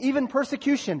yes, even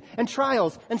persecution and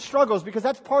trials and struggles, because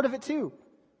that's part of it too.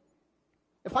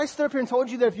 If I stood up here and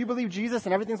told you that if you believe Jesus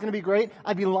and everything's going to be great,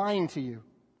 I'd be lying to you.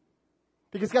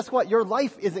 Because guess what? Your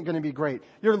life isn't going to be great.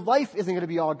 Your life isn't going to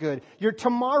be all good. Your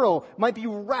tomorrow might be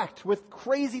wrecked with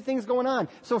crazy things going on.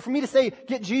 So for me to say,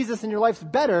 get Jesus and your life's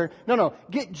better, no.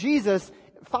 Get Jesus,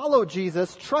 follow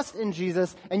Jesus, trust in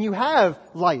Jesus, and you have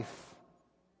life.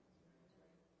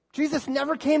 Jesus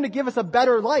never came to give us a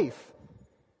better life.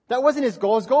 That wasn't His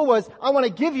goal. His goal was, I want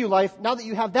to give you life. Now that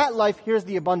you have that life, here's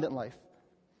the abundant life.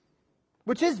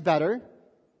 Which is better.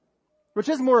 Which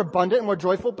is more abundant and more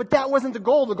joyful, but that wasn't the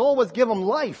goal. The goal was give them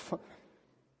life.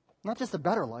 Not just a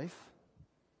better life.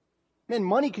 Man,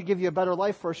 money could give you a better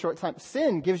life for a short time.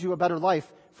 Sin gives you a better life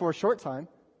for a short time.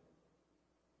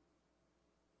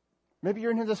 Maybe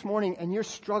you're in here this morning and you're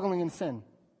struggling in sin.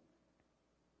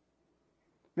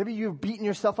 Maybe you've beaten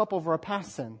yourself up over a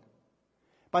past sin.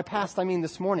 By past, I mean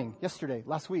this morning, yesterday,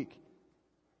 last week,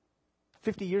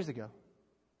 50 years ago.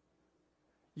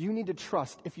 You need to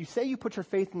trust. If you say you put your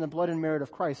faith in the blood and merit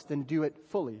of Christ, then do it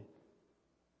fully.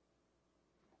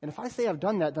 And if I say I've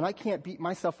done that, then I can't beat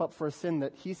myself up for a sin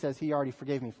that He says He already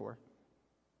forgave me for.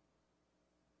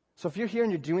 So if you're here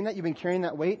and you're doing that, you've been carrying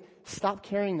that weight, stop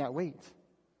carrying that weight.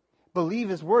 Believe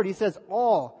His word. He says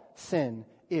all sin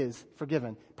is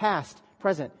forgiven. Past,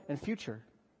 present, and future.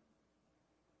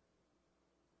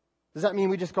 Does that mean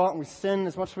we just go out and we sin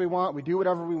as much as we want, we do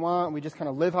whatever we want, and we just kind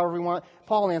of live however we want?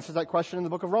 Paul answers that question in the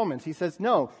book of Romans. He says,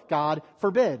 no, God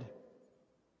forbid.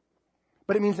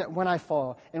 But it means that when I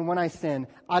fall and when I sin,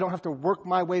 I don't have to work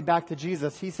my way back to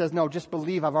Jesus. He says, no, just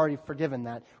believe I've already forgiven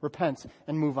that. Repent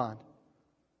and move on.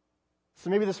 So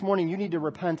maybe this morning you need to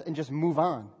repent and just move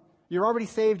on. You're already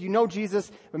saved, you know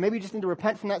Jesus, but maybe you just need to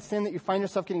repent from that sin that you find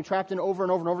yourself getting trapped in over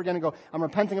and over and over again and go, I'm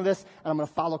repenting of this and I'm going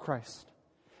to follow Christ.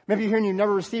 Maybe you're here and you've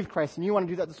never received Christ and you want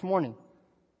to do that this morning.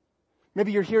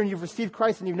 Maybe you're here and you've received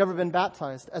Christ and you've never been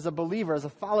baptized. As a believer, as a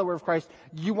follower of Christ,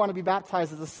 you want to be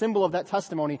baptized as a symbol of that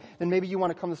testimony. Then maybe you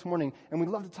want to come this morning and we'd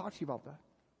love to talk to you about that.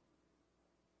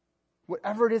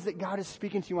 Whatever it is that God is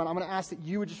speaking to you on, I'm going to ask that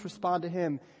you would just respond to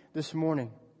Him this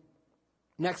morning.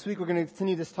 Next week, we're going to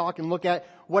continue this talk and look at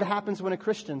what happens when a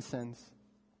Christian sins.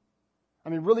 I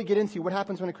mean, really get into what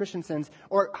happens when a Christian sins.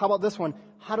 Or how about this one?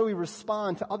 How do we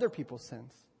respond to other people's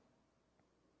sins?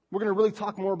 We're going to really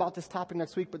talk more about this topic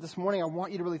next week, but this morning I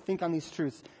want you to really think on these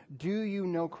truths. Do you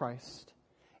know Christ?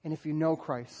 And if you know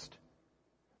Christ,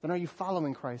 then are you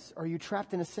following Christ? Are you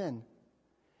trapped in a sin?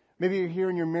 Maybe you're here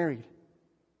and you're married,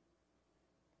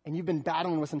 and you've been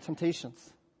battling with some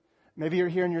temptations. Maybe you're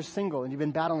here and you're single, and you've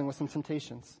been battling with some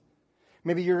temptations.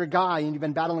 Maybe you're a guy and you've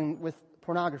been battling with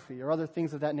pornography or other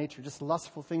things of that nature, just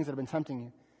lustful things that have been tempting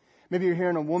you. Maybe you're here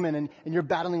and a woman and you're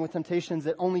battling with temptations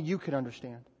that only you could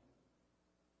understand.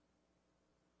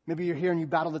 Maybe you're here and you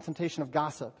battle the temptation of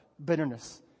gossip,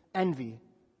 bitterness, envy.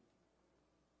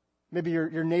 Maybe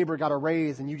your neighbor got a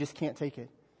raise and you just can't take it.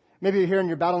 Maybe you're here and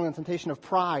you're battling the temptation of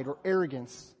pride or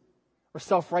arrogance or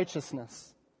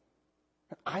self-righteousness.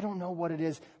 I don't know what it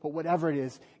is, but whatever it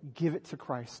is, give it to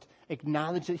Christ.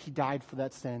 Acknowledge that He died for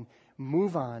that sin.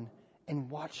 Move on and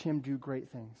watch Him do great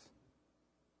things.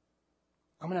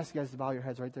 I'm going to ask you guys to bow your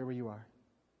heads right there where you are.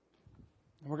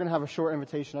 And we're going to have a short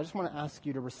invitation. I just want to ask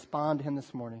you to respond to Him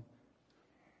this morning.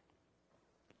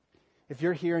 If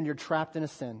you're here and you're trapped in a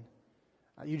sin,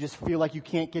 you just feel like you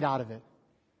can't get out of it.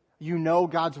 You know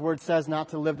God's word says not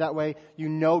to live that way. You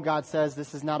know God says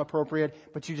this is not appropriate,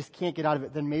 but you just can't get out of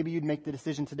it. Then maybe you'd make the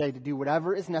decision today to do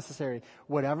whatever is necessary,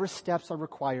 whatever steps are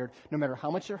required, no matter how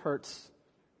much it hurts,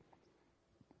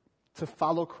 to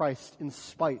follow Christ in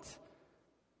spite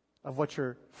of what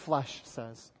your flesh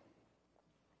says.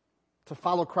 To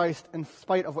follow Christ in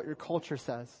spite of what your culture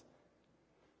says.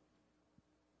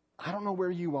 I don't know where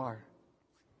you are,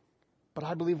 but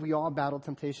I believe we all battle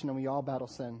temptation and we all battle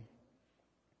sin.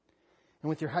 And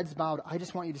with your heads bowed, I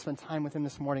just want you to spend time with Him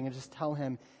this morning and just tell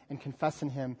Him and confess in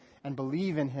Him and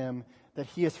believe in Him that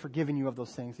He has forgiven you of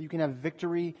those things. You can have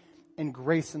victory and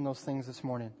grace in those things this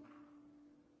morning.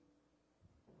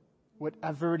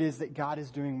 Whatever it is that God is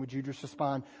doing, would you just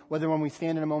respond? Whether when we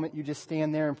stand in a moment, you just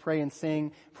stand there and pray and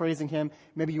sing, praising Him.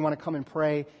 Maybe you want to come and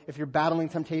pray. If you're battling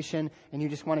temptation and you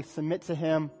just want to submit to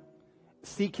Him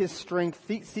seek His strength,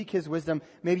 seek His wisdom.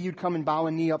 Maybe you'd come and bow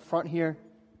a knee up front here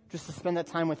just to spend that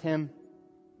time with Him.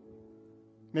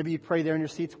 Maybe you'd pray there in your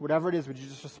seats. Whatever it is, would you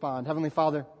just respond? Heavenly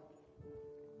Father,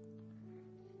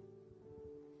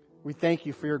 we thank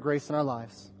You for Your grace in our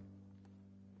lives.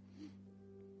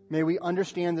 May we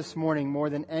understand this morning more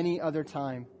than any other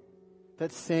time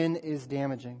that sin is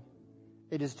damaging.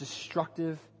 It is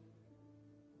destructive.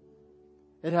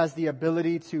 It has the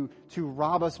ability to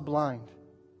rob us blind.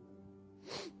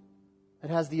 It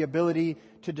has the ability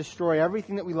to destroy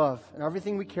everything that we love and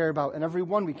everything we care about and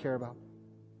everyone we care about.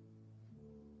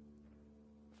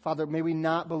 Father, may we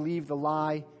not believe the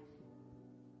lie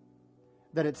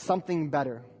that it's something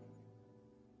better.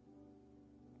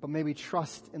 But may we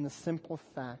trust in the simple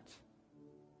fact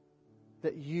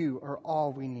that You are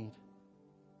all we need.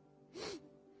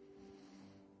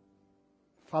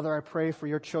 Father, I pray for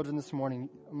Your children this morning,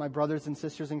 my brothers and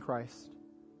sisters in Christ.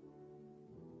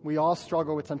 We all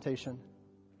struggle with temptation.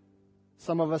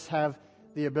 Some of us have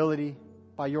the ability,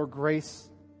 by Your grace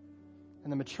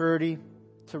and the maturity,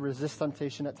 to resist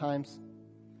temptation at times.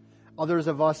 Others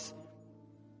of us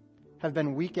have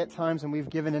been weak at times and we've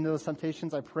given into those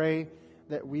temptations. I pray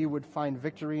that we would find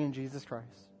victory in Jesus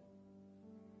Christ.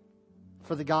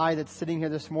 For the guy that's sitting here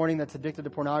this morning that's addicted to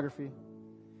pornography,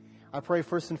 I pray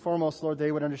first and foremost, Lord,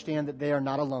 they would understand that they are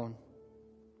not alone.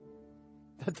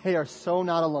 That they are so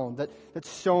not alone. That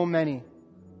so many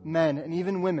men and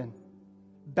even women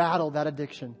battle that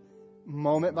addiction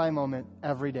moment by moment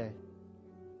every day.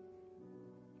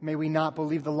 May we not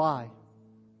believe the lie,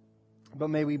 but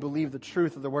may we believe the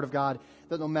truth of the Word of God,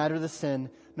 that no matter the sin,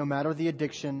 no matter the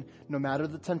addiction, no matter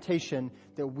the temptation,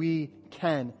 that we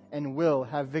can and will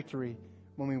have victory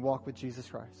when we walk with Jesus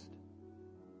Christ.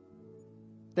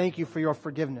 Thank You for Your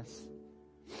forgiveness,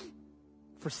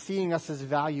 for seeing us as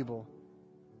valuable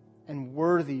and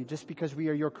worthy just because we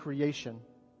are Your creation.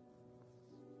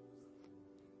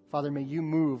 Father, may You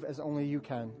move as only You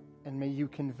can, and may You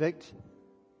convict,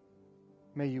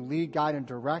 may You lead, guide, and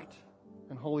direct.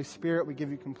 And Holy Spirit, we give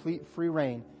You complete free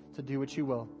reign to do what You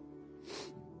will.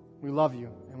 We love You,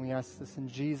 and we ask this in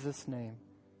Jesus' name.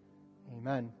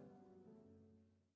 Amen.